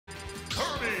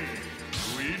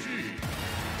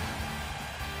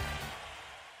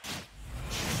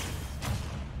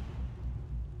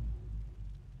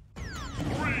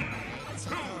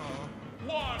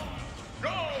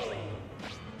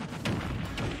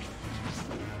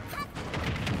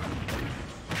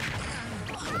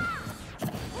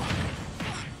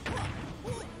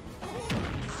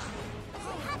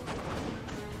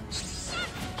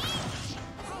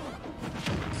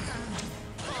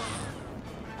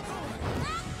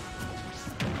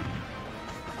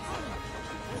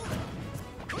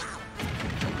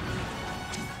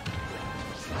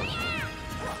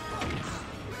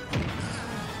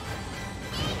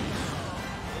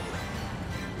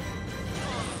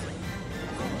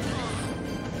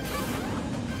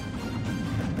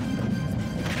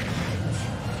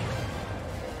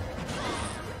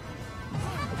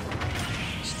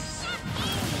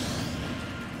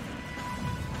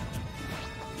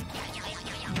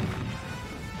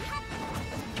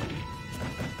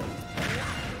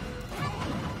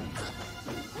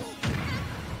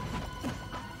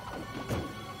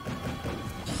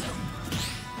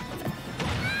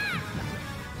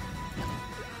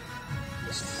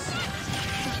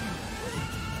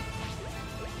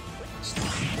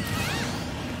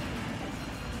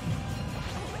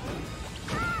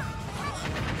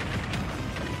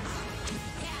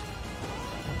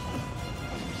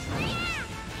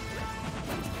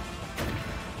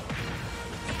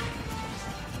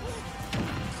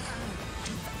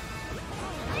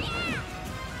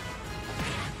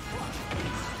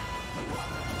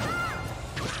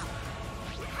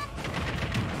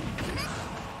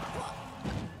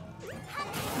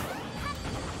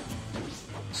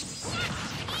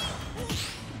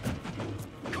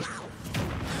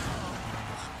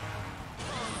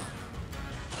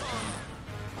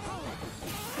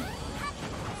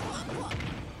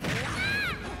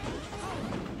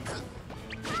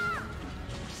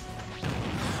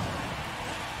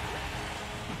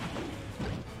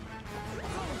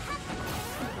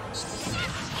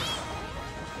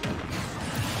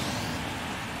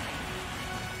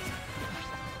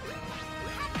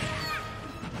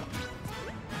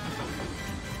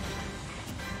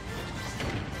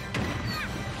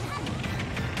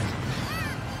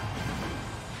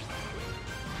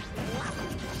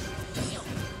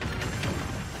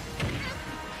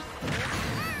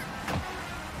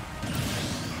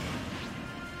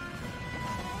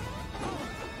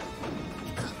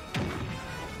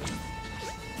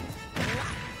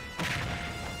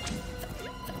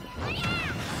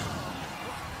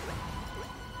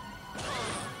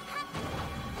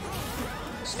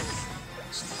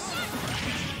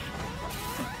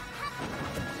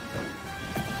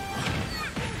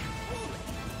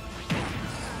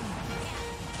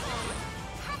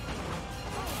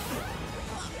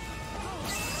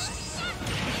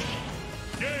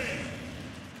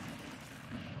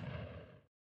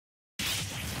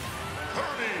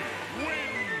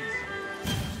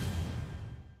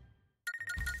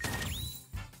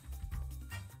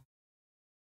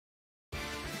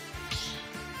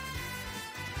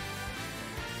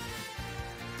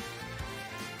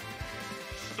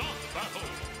battle,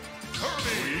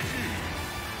 Kirby!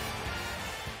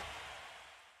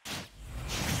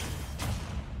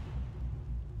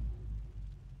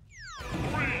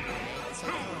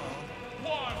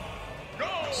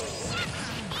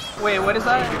 Wait, what is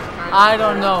that? I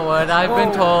don't know what I've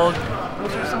been told.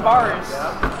 Those are some bars. It's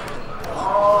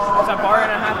a bar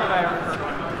and a half if I ever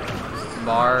heard.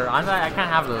 Bar? I can't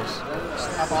have those.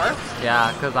 A bar?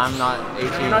 Yeah, because I'm not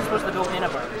 18. You're not supposed to go in a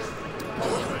bar.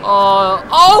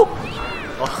 Oh!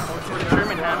 It's a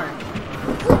German hammer.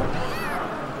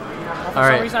 Well,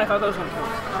 for some reason I thought those were cool.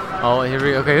 Oh, here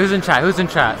we go. Okay, who's in chat? Who's in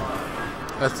chat?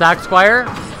 Zack Squire?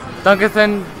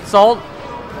 Duncan Salt?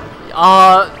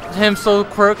 Him so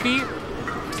quirky?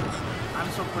 I'm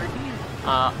so quirky?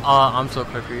 I'm so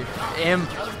quirky. Him.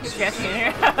 Is Jesse in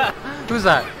here? Who's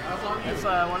that? It's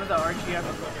one of the RGF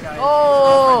guys.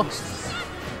 Oh!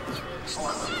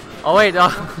 Oh wait,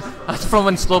 that's from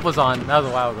when Slope was on. That was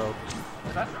a while ago.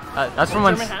 What's that? That's from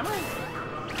when... German hammer?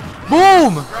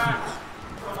 Boom!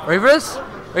 Ready for this?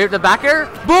 Ready for the back air?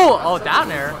 Boom! Oh,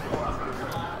 down air.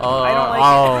 Oh, I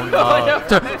don't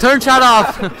like it. Turn chat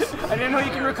off. I didn't know you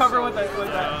can recover with that.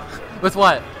 With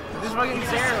what? This fucking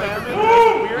stare, man.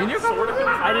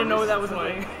 I didn't know that was a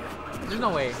thing. There's no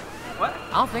way. What?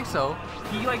 I don't think so.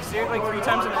 He like stared like 3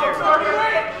 times in the air.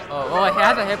 Oh, it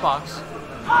has a hitbox.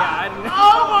 Yeah, I didn't know.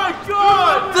 Oh my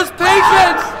god! This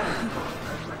patience!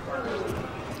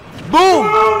 Boom!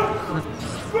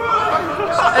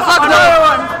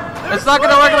 It's not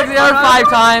gonna work like the other 5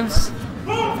 times.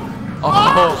 Oh,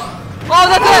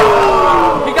 that's it!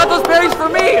 He got those parries for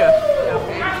me!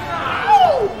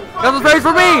 Got those parries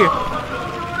for me!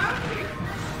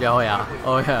 Yeah, oh yeah,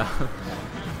 oh yeah.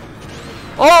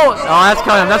 Oh, that's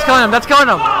killing him, that's killing him, that's killing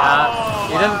him!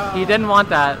 Yeah, he didn't want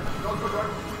that.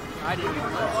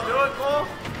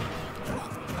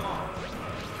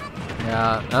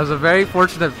 Yeah, that was a very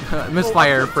fortunate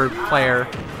misfire for player.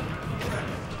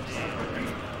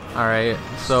 Alright,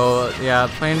 so yeah,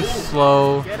 playing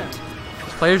slow.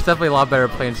 Player's definitely a lot better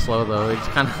at playing slow though. He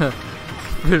just kind of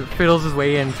fiddles his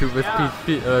way into with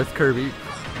Kirby.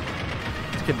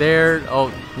 Let's get there.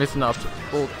 Oh, missing up.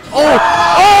 Oh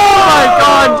my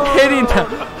god! Hitting him.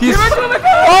 He's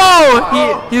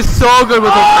so good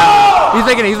with it. He's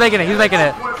making it. He's making it. He's making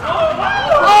it.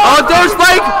 Oh, there's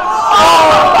Spike!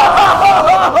 Oh!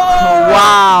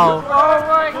 Wow. Oh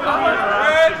my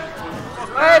god.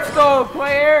 Let's go,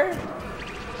 player.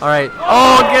 Alright.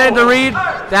 Oh, getting the read.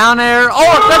 Down there.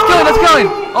 Oh, that's killing. That's killing.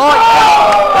 Oh,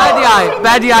 yeah. Bad DI.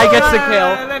 Bad DI gets the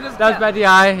kill. That was bad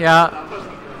DI. Yeah.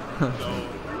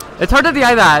 It's hard to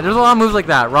DI that. There's a lot of moves like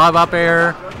that. Rob up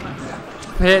air.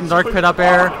 Pit and Dark Pit up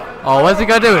air. Oh, what's he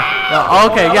gonna do?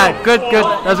 Okay, yeah, good.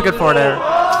 That's a good forward air.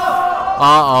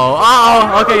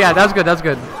 Okay, yeah, that's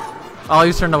good. Oh,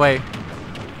 he's turned away.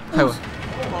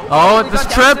 Oh, this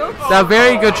trip. That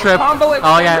very good trip.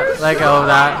 Oh, yeah, let go of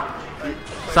that.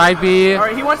 Side B.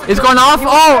 It's going off.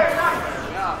 Oh!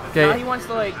 Okay. Now he wants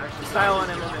to, like, style on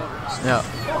him a bit. Yeah.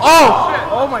 Oh!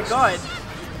 Oh my god.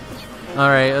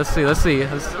 Alright, let's see.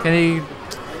 Can he...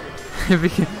 if he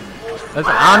can,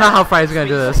 I don't know how far he's gonna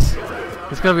do this.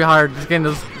 It's gonna be hard. He's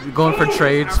going for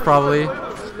trades, probably.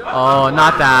 Oh,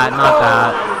 not that.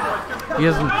 He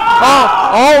doesn't...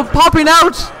 Oh, popping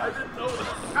out!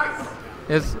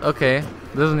 It's okay.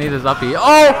 Doesn't need his uppy.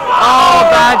 Oh,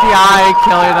 bad DI,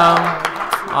 killing him.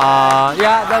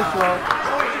 Yeah, that's low.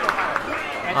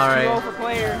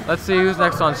 Alright. Let's see who's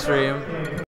next on stream.